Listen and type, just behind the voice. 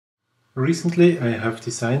Recently I have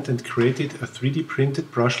designed and created a 3D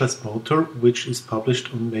printed brushless motor which is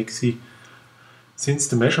published on makeSEA. Since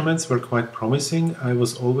the measurements were quite promising, I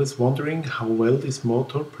was always wondering how well this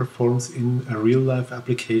motor performs in a real-life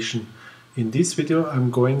application. In this video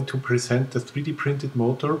I'm going to present the 3D printed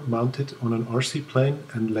motor mounted on an RC plane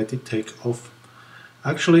and let it take off.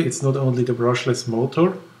 Actually, it's not only the brushless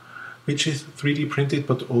motor which is 3D printed,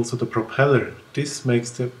 but also the propeller. This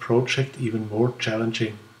makes the project even more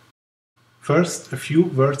challenging. First, a few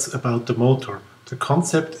words about the motor. The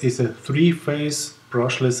concept is a three-phase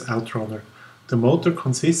brushless outrunner. The motor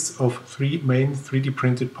consists of three main 3D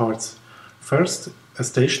printed parts. First, a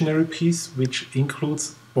stationary piece which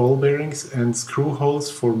includes ball bearings and screw holes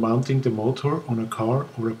for mounting the motor on a car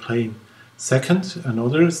or a plane. Second,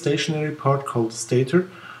 another stationary part called stator,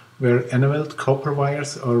 where enameled copper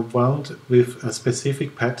wires are wound with a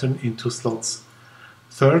specific pattern into slots.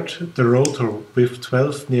 Third, the rotor with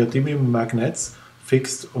 12 neodymium magnets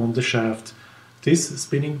fixed on the shaft. This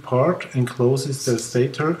spinning part encloses the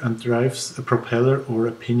stator and drives a propeller or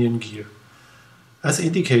a pinion gear. As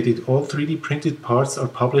indicated, all 3D printed parts are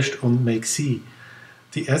published on makeSEA.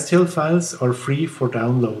 The STL files are free for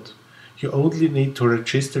download. You only need to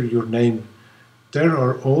register your name. There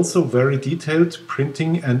are also very detailed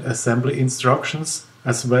printing and assembly instructions,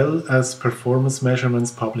 as well as performance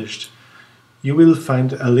measurements published. You will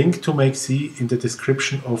find a link to makeSEA in the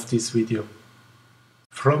description of this video.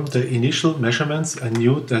 From the initial measurements, I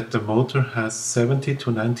knew that the motor has 70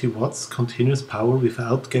 to 90 watts continuous power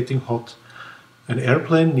without getting hot. An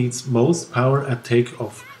airplane needs most power at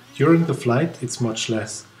takeoff. During the flight it's much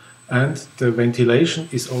less, and the ventilation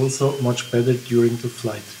is also much better during the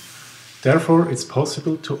flight. Therefore, it's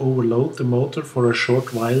possible to overload the motor for a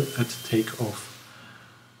short while at takeoff.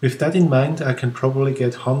 With that in mind, I can probably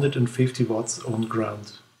get 150 watts on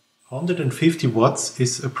ground. 150 watts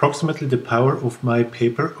is approximately the power of my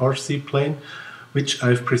paper RC plane, which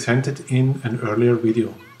I've presented in an earlier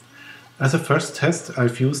video. As a first test,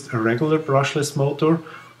 I've used a regular brushless motor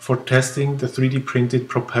for testing the 3D printed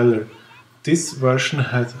propeller. This version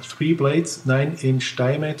had 3 blades, 9-inch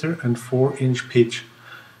diameter and 4-inch pitch.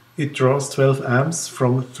 It draws 12 amps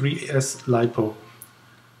from 3S LiPo.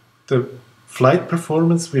 The flight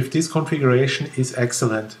performance with this configuration is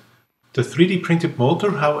excellent. The 3D printed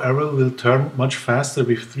motor, however, will turn much faster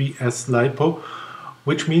with 3S LiPo,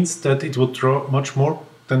 which means that it will draw much more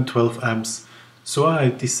than 12 amps. So I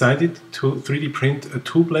decided to 3D print a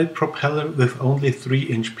 2-blade propeller with only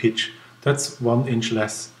 3-inch pitch. That's 1 inch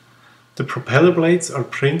less. The propeller blades are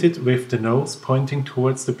printed with the nose pointing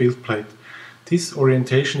towards the build plate. This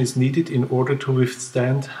orientation is needed in order to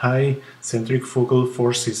withstand high centrifugal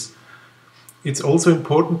forces. It's also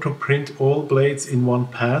important to print all blades in one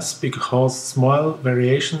pass because small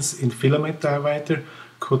variations in filament diameter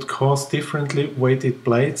could cause differently weighted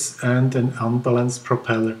blades and an unbalanced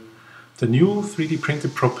propeller. The new 3D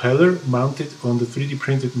printed propeller mounted on the 3D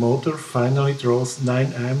printed motor finally draws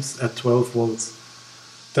 9 amps at 12 volts.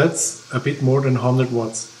 That's a bit more than 100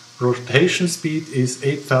 watts. Rotation speed is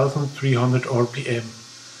 8300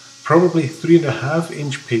 RPM. Probably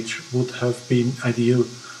 3.5-inch pitch would have been ideal,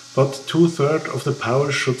 but 2/3 of the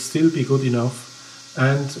power should still be good enough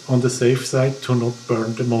and on the safe side to not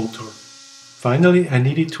burn the motor. Finally, I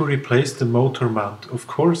needed to replace the motor mount. Of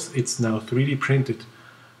course, it's now 3D printed.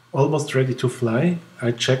 Almost ready to fly,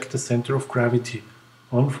 I checked the center of gravity.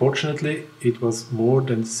 Unfortunately, it was more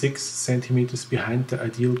than 6 centimeters behind the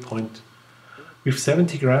ideal point. With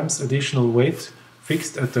 70 grams additional weight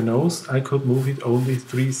fixed at the nose, I could move it only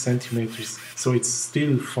 3 centimeters, so it's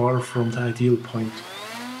still far from the ideal point.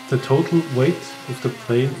 The total weight of the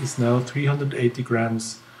plane is now 380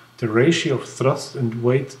 grams. The ratio of thrust and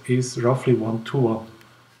weight is roughly 1:1.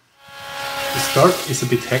 The start is a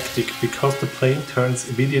bit hectic because the plane turns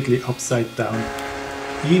immediately upside down.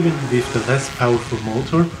 Even with the less powerful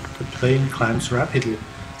motor, the plane climbs rapidly,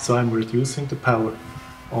 so I'm reducing the power.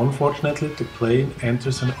 Unfortunately, the plane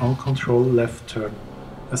enters an uncontrolled left turn.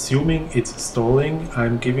 Assuming it's stalling,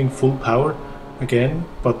 I'm giving full power again,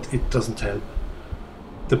 but it doesn't help.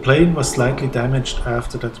 The plane was slightly damaged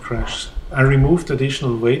after that crash. I removed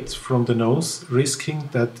additional weight from the nose, risking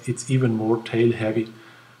that it's even more tail heavy.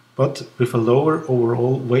 But with a lower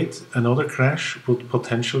overall weight, another crash would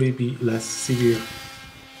potentially be less severe.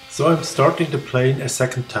 So I'm starting the plane a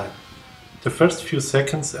second time. The first few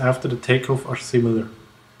seconds after the takeoff are similar.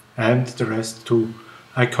 And the rest too.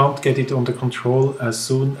 I can't get it under control as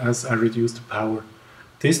soon as I reduce the power.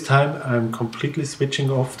 This time I'm completely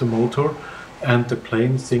switching off the motor and the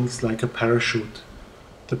plane sinks like a parachute.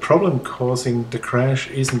 The problem causing the crash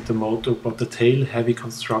isn't the motor but the tail-heavy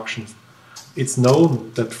construction. It's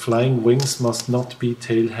known that flying wings must not be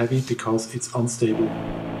tail heavy because it's unstable.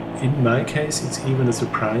 In my case, it's even a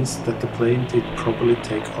surprise that the plane did properly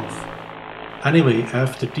take off. Anyway,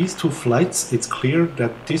 after these 2 flights, it's clear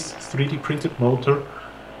that this 3D printed motor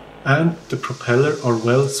and the propeller are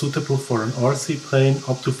well suitable for an RC plane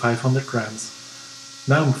up to 500 grams.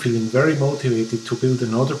 Now I'm feeling very motivated to build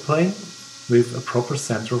another plane with a proper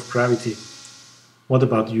center of gravity. What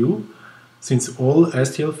about you? Since all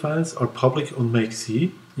STL files are public on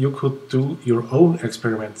makeSEA, you could do your own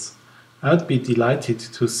experiments. I'd be delighted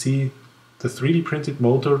to see the 3D printed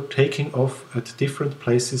motor taking off at different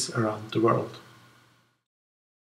places around the world.